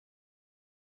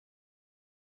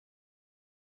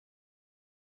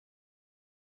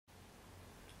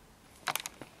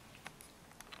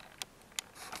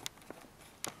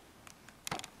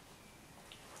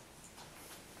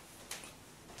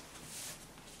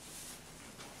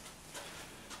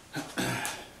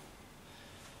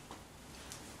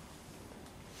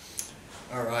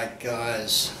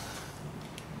guys,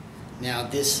 now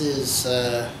this is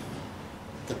the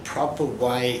proper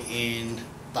way in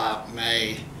Bap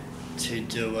Mei to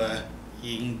do a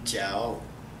Yin Jiao,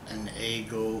 an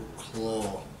eagle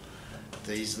claw.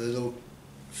 These little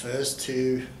first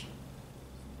two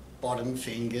bottom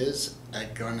fingers are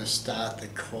going to start the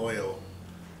coil,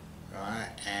 right,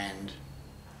 and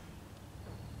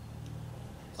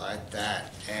like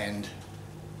that, and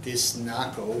this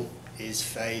knuckle is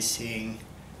facing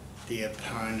the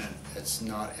opponent. It's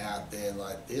not out there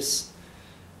like this.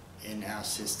 In our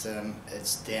system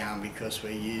it's down because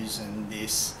we're using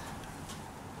this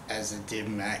as a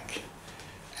DivMac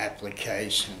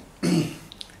application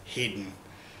hidden.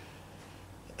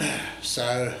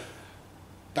 So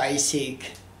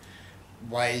basic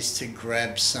ways to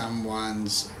grab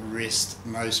someone's wrist,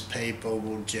 most people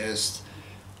will just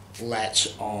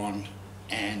latch on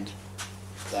and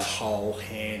the whole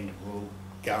hand will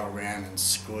go around and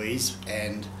squeeze,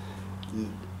 and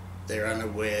they're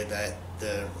unaware that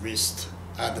the wrist,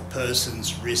 the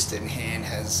person's wrist and hand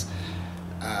has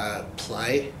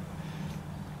play,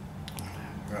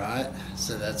 right?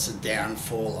 So that's a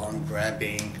downfall on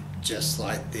grabbing just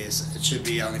like this. It should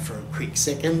be only for a quick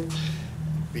second,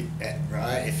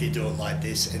 right? If you do it like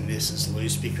this and this is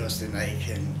loose, because then they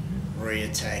can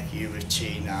re-attack you with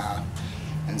Chi Na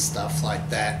and stuff like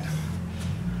that.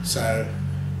 So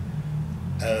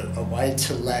a way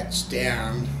to latch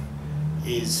down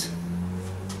is,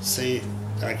 see,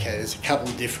 okay, there's a couple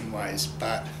of different ways,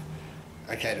 but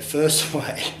okay, the first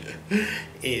way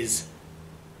is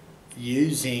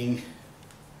using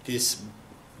this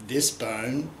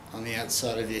bone on the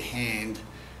outside of your hand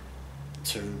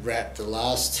to wrap the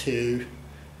last two,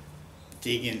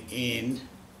 digging in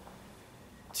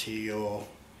to your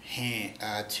hand,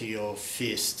 to your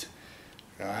fist,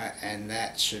 right? And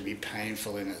that should be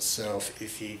painful in itself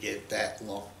if you get that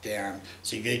locked down.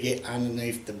 So you got to get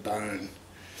underneath the bone,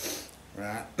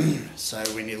 right? So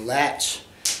when you latch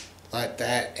like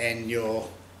that and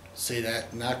you'll see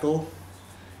that knuckle,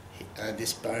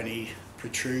 this bony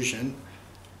protrusion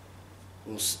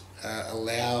will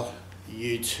allow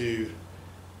you to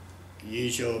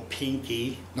use your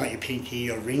pinky, not your pinky,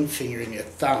 your ring finger and your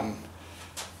thumb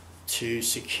to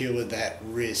secure that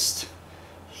wrist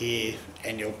here,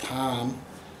 and your palm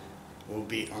will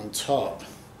be on top.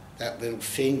 That little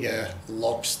finger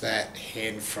locks that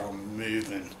hand from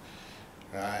moving,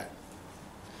 right?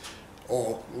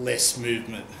 Or less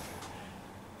movement.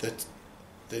 The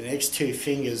next two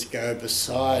fingers go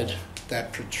beside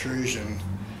that protrusion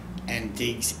and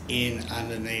digs in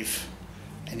underneath,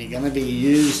 and you're going to be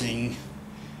using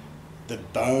the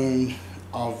bone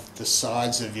of the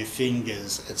sides of your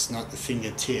fingers. It's not the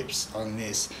fingertips on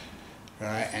this,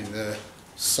 right? And the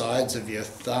sides of your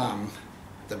thumb,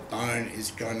 the bone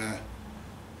is gonna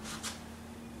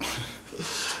oh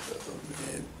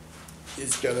man,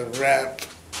 it's gonna wrap.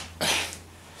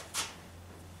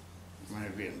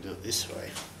 Maybe I can do it this way.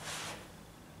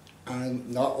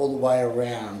 Not all the way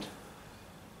around.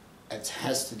 It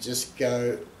has to just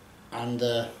go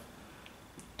under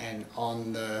and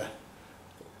on the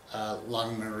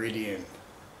lung meridian,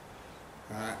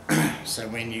 right? So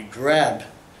when you grab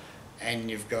and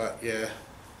you've got your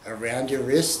around your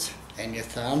wrist and your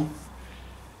thumb,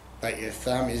 but your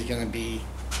thumb is going to be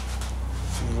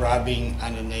rubbing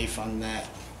underneath on that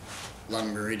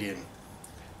lung meridian.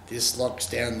 This locks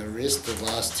down the wrist, the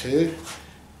last two,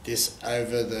 this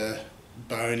over the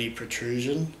bony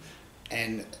protrusion,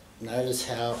 and notice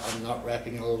how I'm not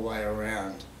wrapping all the way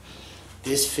around.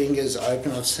 This finger's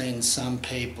open. I've seen some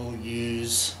people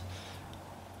use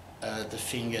the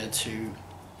finger to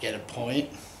get a point,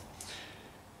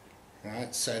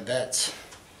 right? So that's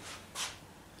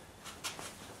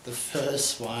the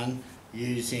first one,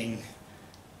 using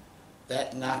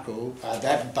that knuckle,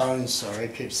 that bone, sorry, I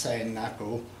keep saying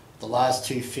knuckle, the last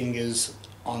two fingers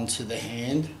onto the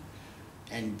hand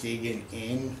and digging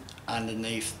in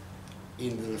underneath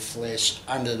into the flesh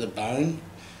under the bone,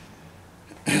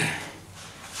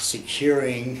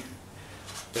 securing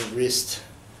the wrist.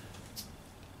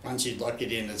 Once you lock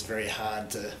it in, it's very hard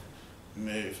to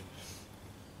move.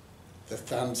 The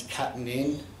thumb's cutting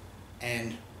in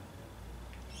and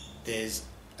there's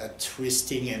a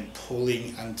twisting and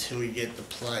pulling until you get the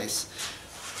place.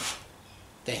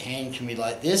 The hand can be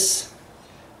like this.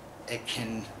 It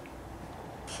can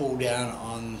pull down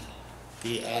on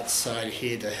the outside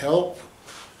here to help,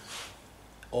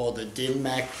 or the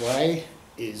DivMac way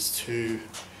is to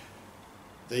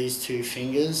these two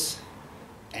fingers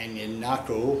and your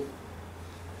knuckle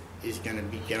is going to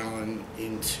be going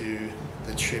into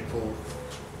the triple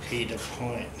heater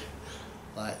point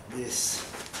like this.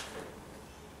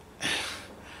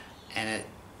 and it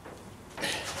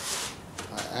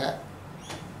like that,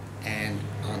 and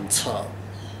on top,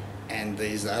 and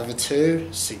these other two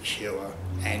secure,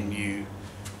 and you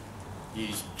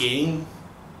use ging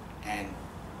and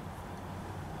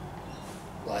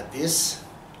like this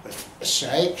with a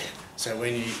shake. So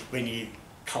when you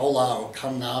cola or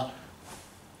kamna,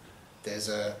 there's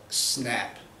a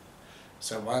snap.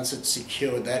 So once it's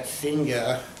secured, that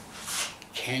finger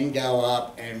can go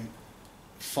up and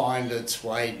find its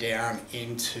way down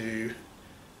into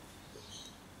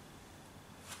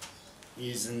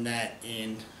using that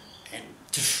in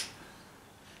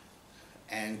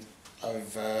and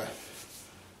I've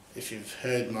if you've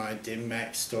heard my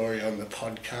DimMac story on the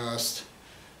podcast,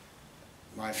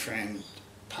 my friend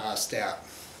passed out.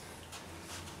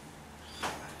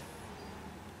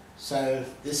 So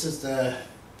this is the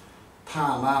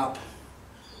palm up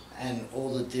and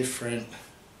all the different,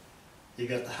 you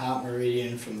got the heart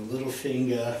meridian from the little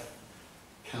finger,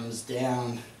 comes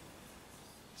down.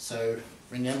 So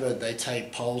remember, they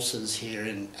take pulses here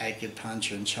in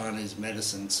acupuncture and Chinese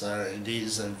medicine, so it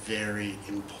is a very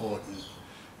important,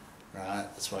 right?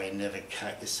 That's why you never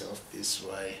cut yourself this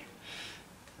way,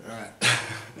 right?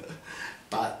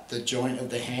 But the joint of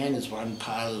the hand is one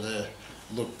part of the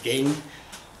luk ging.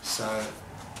 So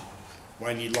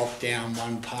when you lock down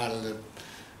one part of the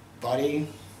body,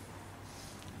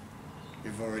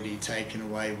 you've already taken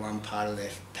away one part of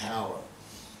their power.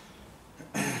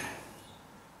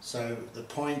 So the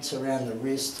points around the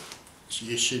wrist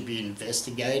you should be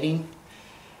investigating.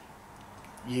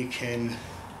 You can,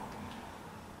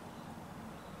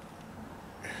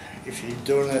 if you're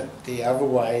doing it the other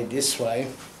way, this way,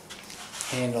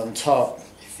 hand on top,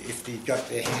 if you've got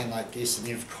their hand like this and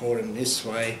you've caught them this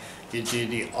way, you do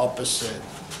the opposite,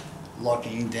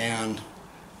 locking down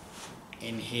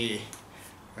in here,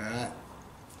 right?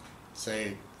 So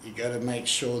you got to make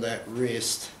sure that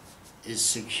wrist is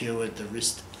secured, the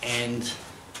wrist and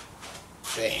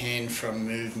the hand from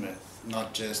movement,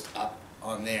 not just up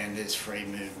on there and there's free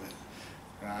movement,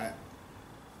 right?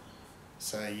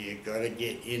 So you got to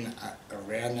get in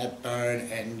around that bone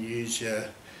and use your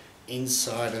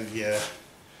inside of your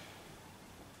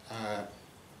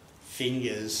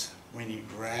fingers when you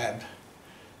grab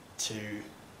to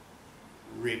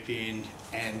rip in,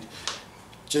 and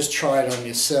just try it on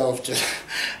yourself. Just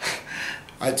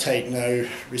I take no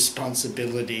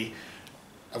responsibility,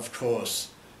 of course.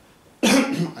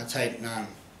 I take none.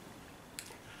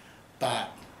 But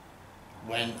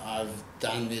when I've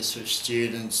done this with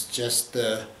students, just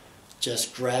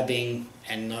grabbing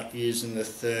and not using the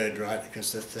third, right?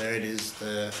 Because the third is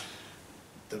the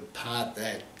part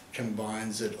that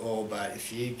combines it all. But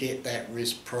if you get that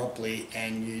wrist properly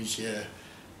and use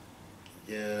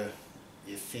your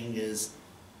fingers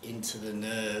into the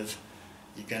nerve,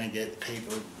 you're going to get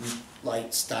people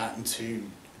like starting to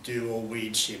do all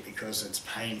weird shit because it's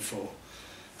painful,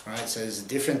 right? So there's a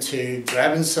difference to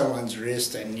grabbing someone's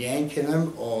wrist and yanking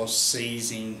them, or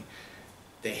seizing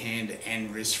the hand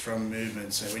and wrist from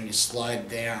movement. So when you slide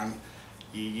down,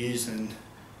 you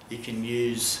can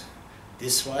use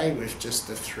this way with just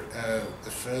the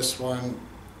first one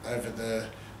over the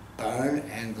bone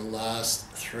and the last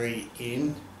three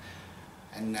in,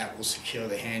 and that will secure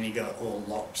the hand. You got all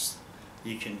locks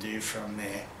you can do from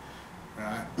there,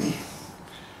 right?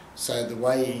 So the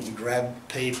way you can grab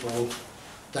people,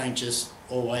 don't just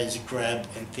always grab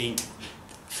and think.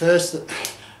 First,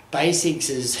 basics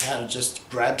is how to just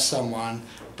grab someone,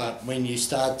 but when you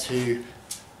start to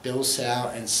bilse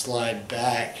out and slide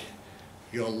back,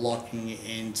 you're locking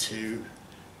into,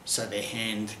 so the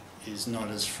hand is not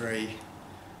as free,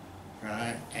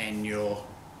 right? And you're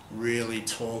really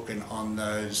talking on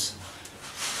those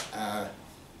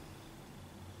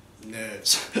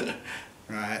nerves,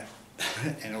 right?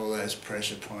 And all those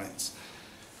pressure points.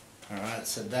 All right,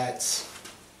 so that's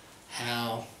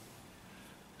how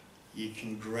you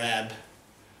can grab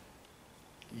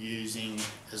using,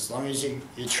 as long as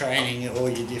you're training all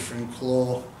your different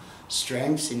claw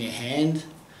strengths in your hand.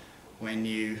 When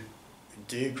you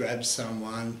do grab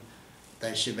someone,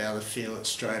 they should be able to feel it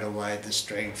straight away, the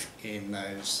strength in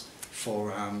those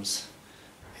forearms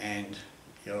and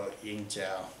your yin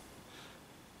jiao.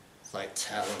 It's like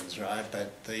talons, right?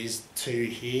 But these two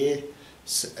here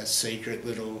are secret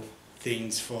little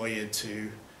things for you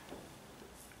to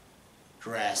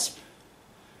grasp,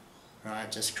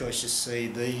 right? Just because you see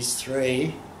these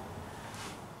three,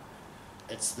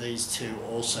 it's these two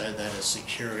also that are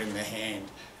secure in the hand,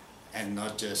 and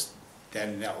not just,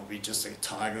 then that would be just a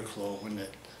tiger claw, wouldn't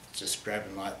it? Just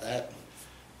grabbing like that,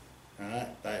 right?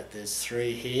 But there's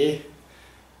three here,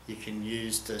 you can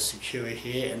use the secure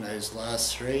here and those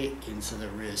last three into the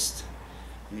wrist,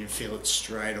 and you feel it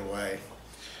straight away.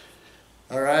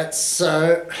 Alright,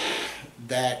 so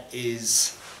that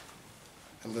is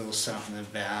a little something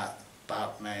about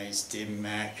butt maze, dim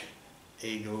mac,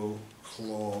 eagle,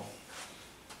 claw,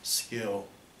 skill.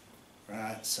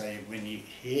 Right, so when you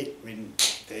hit, when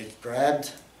they're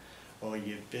grabbed, or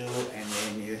you build and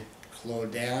then you claw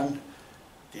down,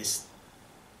 this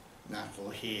knuckle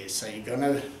here. So you're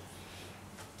gonna,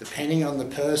 depending on the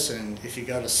person, if you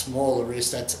got a smaller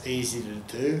wrist, that's easy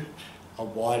to do. A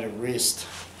wider wrist,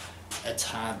 it's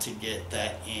hard to get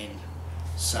that in.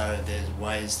 So there's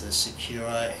ways to secure,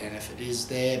 and if it is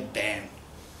there, bam.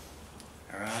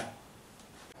 Alright.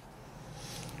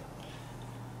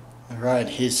 Alright,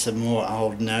 here's some more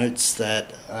old notes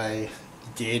that I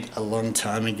did a long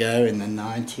time ago in the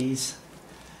 90s.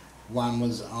 One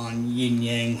was on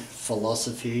yin-yang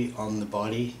philosophy on the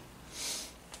body.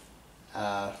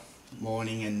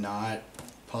 Morning and night,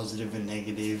 positive and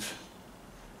negative,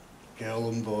 girl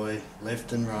and boy,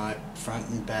 left and right, front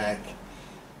and back.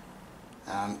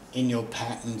 In your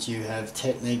patterns you have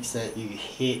techniques that you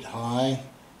hit high,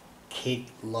 kick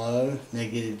low,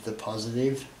 negative to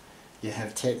positive. You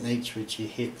have techniques which you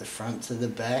hit the front to the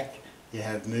back. You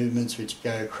have movements which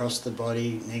go across the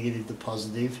body, negative to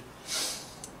positive.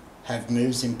 Have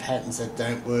moves in patterns that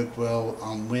don't work well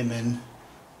on women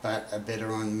but are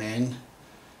better on men.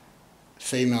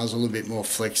 Females are a little bit more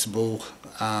flexible.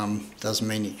 Doesn't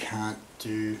mean you can't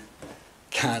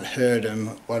hurt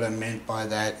them. What I meant by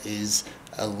that is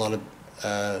a lot of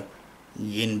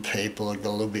yin people have got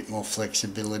a little bit more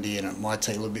flexibility, and it might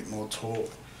take a little bit more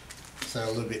torque. So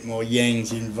a little bit more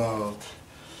yang's involved.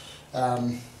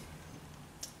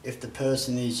 If the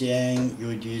person is yang, you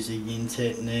would use a yin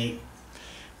technique.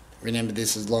 Remember,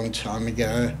 this is a long time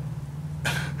ago.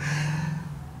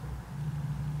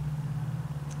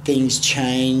 Things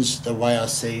change, the way I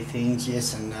see things,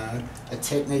 yes and no. A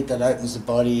technique that opens the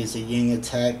body is a yin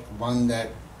attack. One that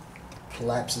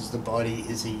collapses the body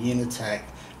is a yin attack.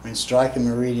 When striking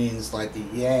meridians, like the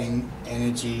yang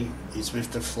energy is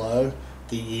with the flow,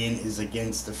 the yin is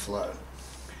against the flow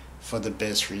for the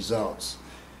best results.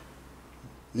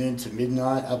 Noon to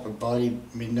midnight, upper body,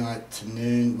 midnight to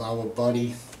noon, lower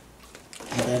body.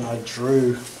 And then I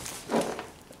drew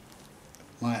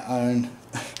my own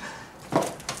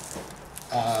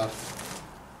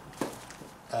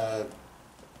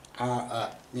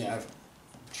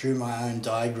drew my own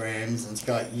diagrams, and it's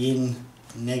got yin,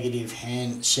 negative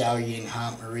hand, Xiao Yin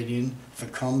heart meridian for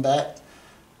combat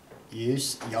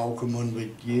use. Yolkamun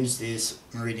would use this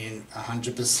meridian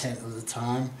 100% of the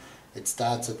time. It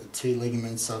starts at the two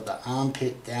ligaments of the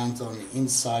armpit down on the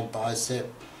inside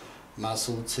bicep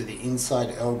muscle to the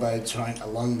inside elbow joint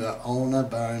along the ulnar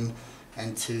bone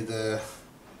and to the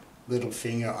little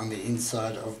finger on the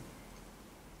inside of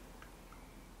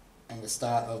and the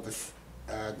start of the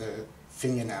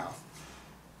fingernail.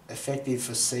 Effective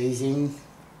for seizing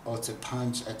or to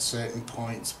punch at certain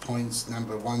points. Points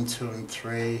number 1, 2 and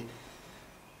 3.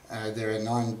 There are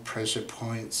 9 pressure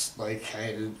points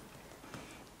located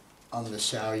on the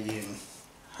Xiao Yin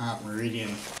heart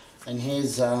meridian. And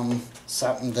here's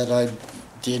something that I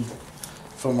did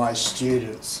for my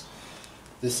students.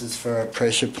 This is for a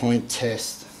pressure point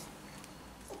test.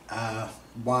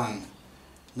 1.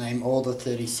 Name all the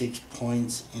 36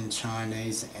 points in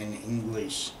Chinese and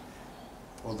English.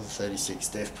 All the 36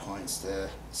 deaf points, the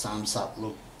Sam Sup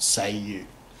Look Say You.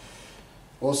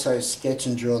 Also sketch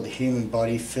and draw the human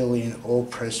body, fill in all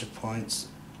pressure points,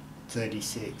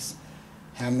 36.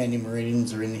 How many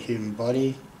meridians are in the human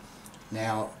body?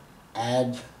 Now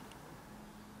add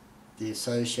the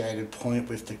associated point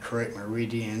with the correct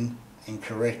meridian and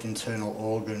correct internal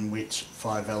organ which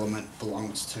 5 element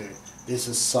belongs to. This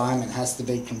assignment has to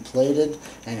be completed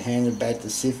and handed back to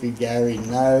Sifu Gary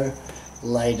no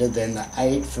later than the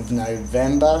 8th of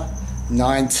November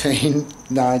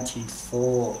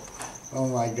 1994. Oh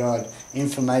my God.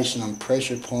 Information on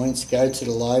pressure points, go to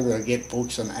the library or get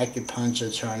books on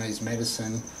acupuncture, Chinese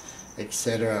medicine,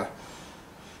 etc.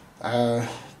 And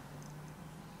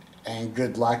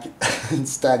good luck and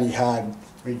study hard.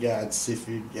 Regards,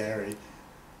 Sifu Gary.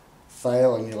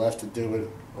 Fail and you'll have to do it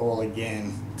all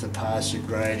again to pass your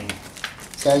grading.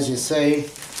 So as you see,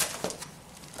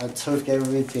 I took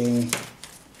everything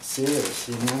serious,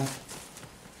 you know.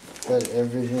 Got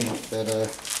everything that I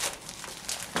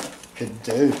could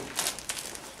do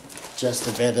just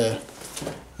to better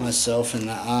myself in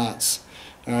the arts.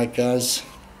 Alright guys,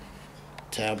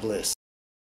 Tao bless.